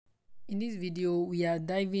In this video, we are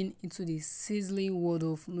diving into the sizzling world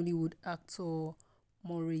of Nollywood actor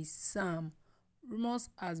Maurice Sam. Rumors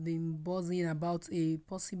has been buzzing about a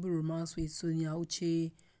possible romance with Sonia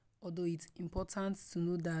Uche, although it's important to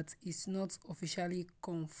know that it's not officially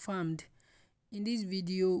confirmed. In this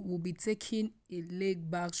video, we'll be taking a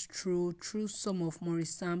laid-back stroll through some of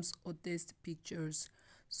Maurice Sam's hottest pictures.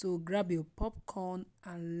 So grab your popcorn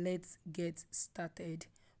and let's get started.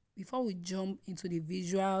 Before we jump into the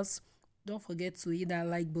visuals, don't forget to hit that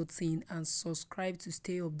like button and subscribe to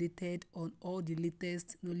stay updated on all the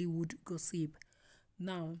latest Nollywood gossip.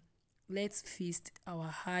 Now, let's feast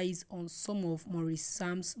our eyes on some of Maurice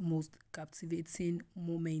Sam's most captivating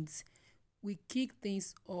moments. We kick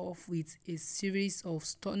things off with a series of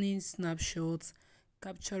stunning snapshots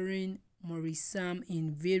capturing Maurice Sam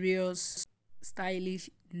in various stylish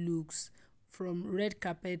looks, from red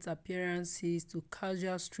carpet appearances to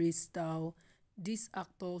casual street style. This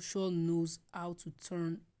actor sure knows how to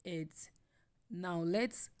turn heads. Now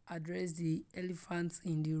let's address the elephant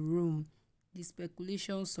in the room, the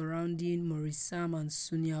speculation surrounding Maurice Sam and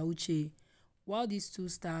Sonia Uche. While these two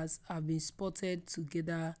stars have been spotted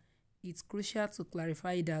together, it's crucial to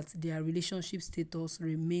clarify that their relationship status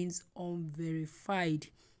remains unverified.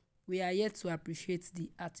 We are yet to appreciate the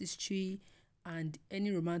artistry, and any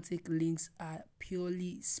romantic links are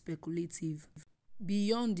purely speculative.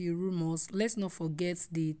 Beyond the rumors, let's not forget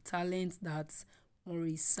the talent that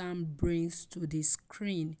Maurice Sam brings to the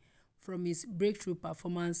screen. From his breakthrough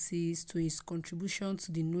performances to his contribution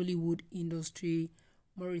to the Nollywood industry,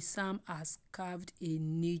 Maurice Sam has carved a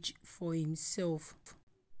niche for himself.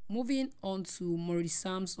 Moving on to Maurice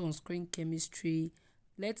Sam's on-screen chemistry,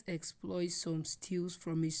 let's explore some stills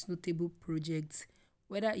from his notable projects.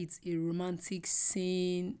 Whether it's a romantic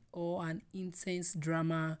scene or an intense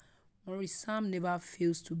drama, Maurice Sam never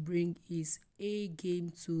fails to bring his A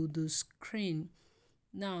game to the screen.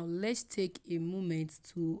 Now, let's take a moment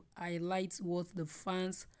to highlight what the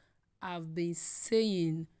fans have been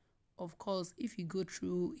saying. Of course, if you go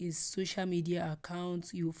through his social media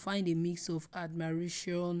accounts, you'll find a mix of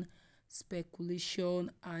admiration, speculation,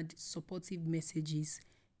 and supportive messages.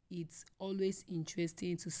 It's always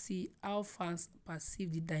interesting to see how fans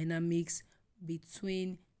perceive the dynamics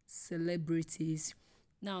between celebrities.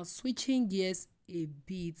 Now, switching gears a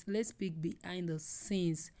bit, let's peek behind the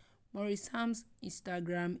scenes. Maurice Sam's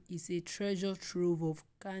Instagram is a treasure trove of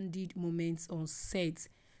candid moments on set,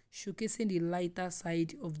 showcasing the lighter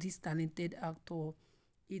side of this talented actor.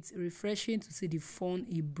 It's refreshing to see the fun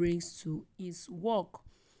he brings to his work.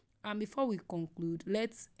 And before we conclude,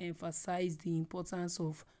 let's emphasize the importance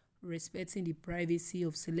of respecting the privacy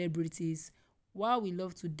of celebrities. While we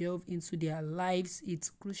love to delve into their lives,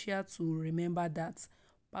 it's crucial to remember that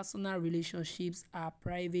personal relationships are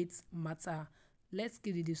private matter. Let's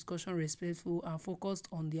keep the discussion respectful and focused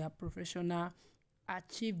on their professional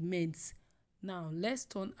achievements. Now, let's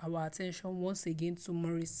turn our attention once again to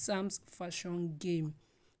Maurice Sam's fashion game.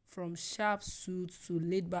 From sharp suits to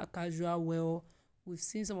laid-back casual wear, we've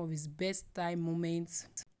seen some of his best style moments.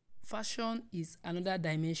 Fashion is another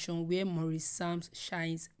dimension where Maurice Sam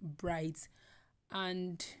shines bright,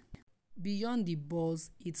 and beyond the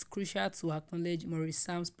buzz, it's crucial to acknowledge Maurice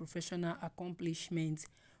Sam's professional accomplishments.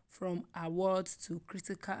 From awards to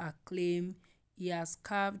critical acclaim, he has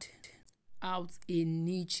carved out a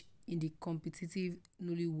niche in the competitive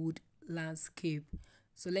Nollywood landscape.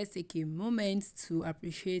 So let's take a moment to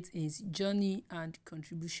appreciate his journey and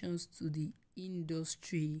contributions to the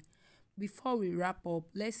industry. Before we wrap up,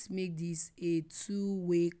 let's make this a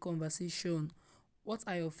two-way conversation. What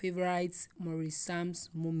are your favorite Maurice Sam's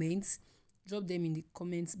moments? Drop them in the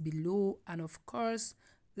comments below, and of course,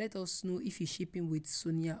 let us know if you're shipping with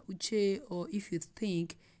Sonia Uche or if you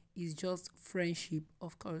think it's just friendship.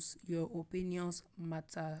 Of course, your opinions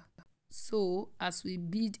matter. So, as we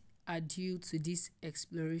bid adieu to this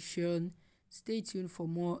exploration, stay tuned for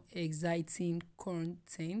more exciting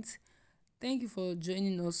content. Thank you for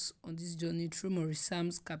joining us on this journey through Maurice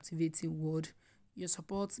Sam's captivating world. Your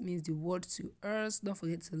support means the world to us. Don't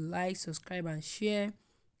forget to like, subscribe, and share.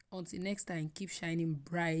 Until next time, keep shining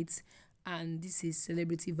bright. And this is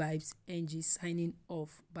Celebrity Vibes NG signing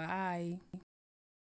off. Bye.